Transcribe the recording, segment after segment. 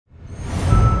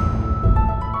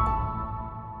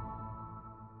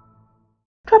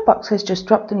Dropbox has just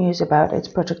dropped the news about its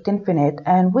Project Infinite,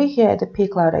 and we here at the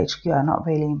pCloud HQ are not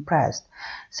really impressed.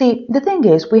 See, the thing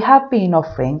is, we have been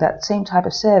offering that same type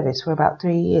of service for about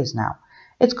 3 years now.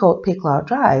 It's called pCloud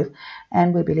Drive,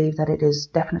 and we believe that it is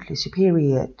definitely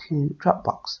superior to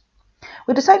Dropbox.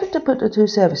 We decided to put the two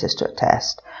services to a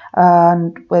test,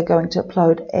 and we're going to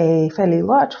upload a fairly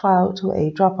large file to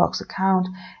a Dropbox account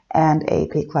and a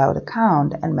pCloud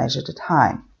account and measure the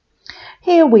time.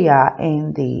 Here we are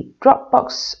in the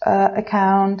Dropbox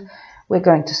account. We're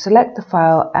going to select the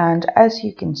file, and as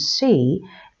you can see,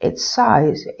 its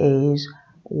size is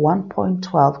 1.12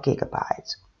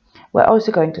 gigabytes. We're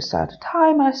also going to start a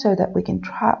timer so that we can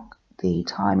track the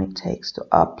time it takes to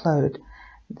upload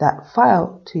that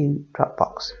file to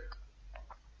Dropbox.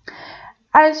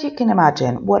 As you can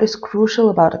imagine, what is crucial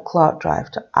about a cloud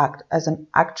drive to act as an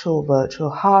actual virtual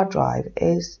hard drive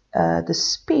is the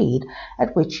speed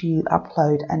at which you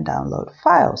upload and download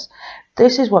files.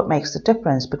 This is what makes the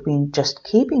difference between just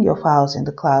keeping your files in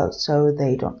the cloud so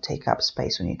they don't take up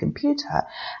space on your computer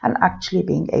and actually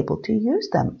being able to use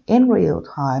them in real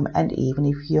time, and even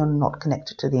if you're not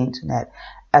connected to the internet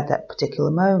at that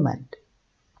particular moment.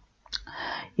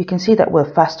 You can see that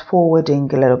we're fast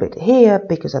forwarding a little bit here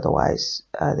because otherwise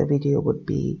the video would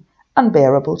be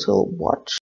unbearable to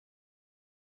watch.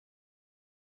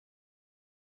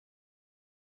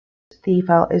 The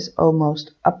file is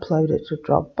almost uploaded to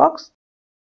Dropbox.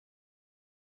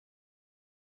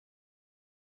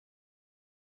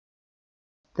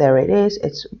 There it is,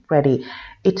 it's ready.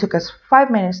 It took us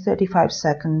 5 minutes 35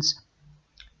 seconds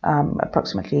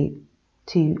approximately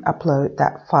to upload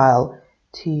that file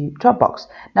to Dropbox.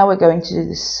 Now we're going to do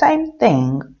the same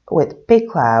thing with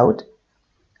pCloud.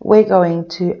 We're going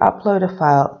to upload a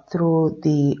file through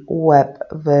the web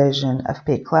version of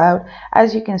pCloud.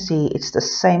 As you can see, it's the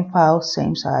same file,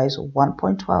 same size,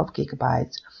 1.12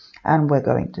 gigabytes, and we're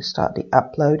going to start the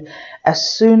upload.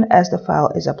 As soon as the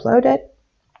file is uploaded,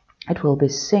 it will be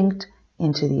synced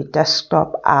into the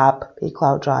desktop app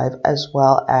pCloud Drive, as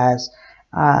well as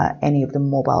any of the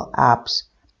mobile apps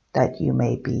that you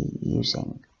may be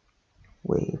using.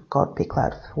 We've got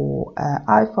pCloud for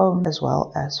iPhone as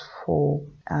well as for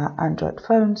Android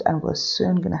phones, and we're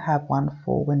soon going to have one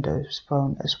for Windows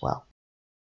Phone as well.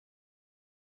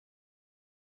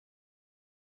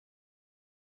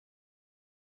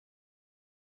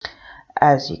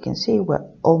 As you can see, we're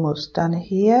almost done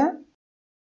here.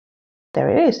 There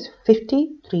it is,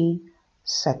 53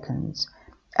 seconds,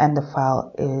 and the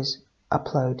file is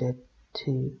uploaded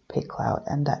to pCloud,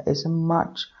 and that is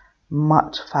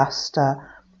much faster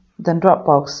than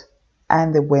Dropbox,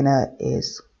 and the winner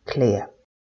is clear.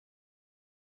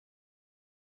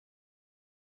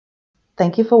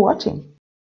 Thank you for watching.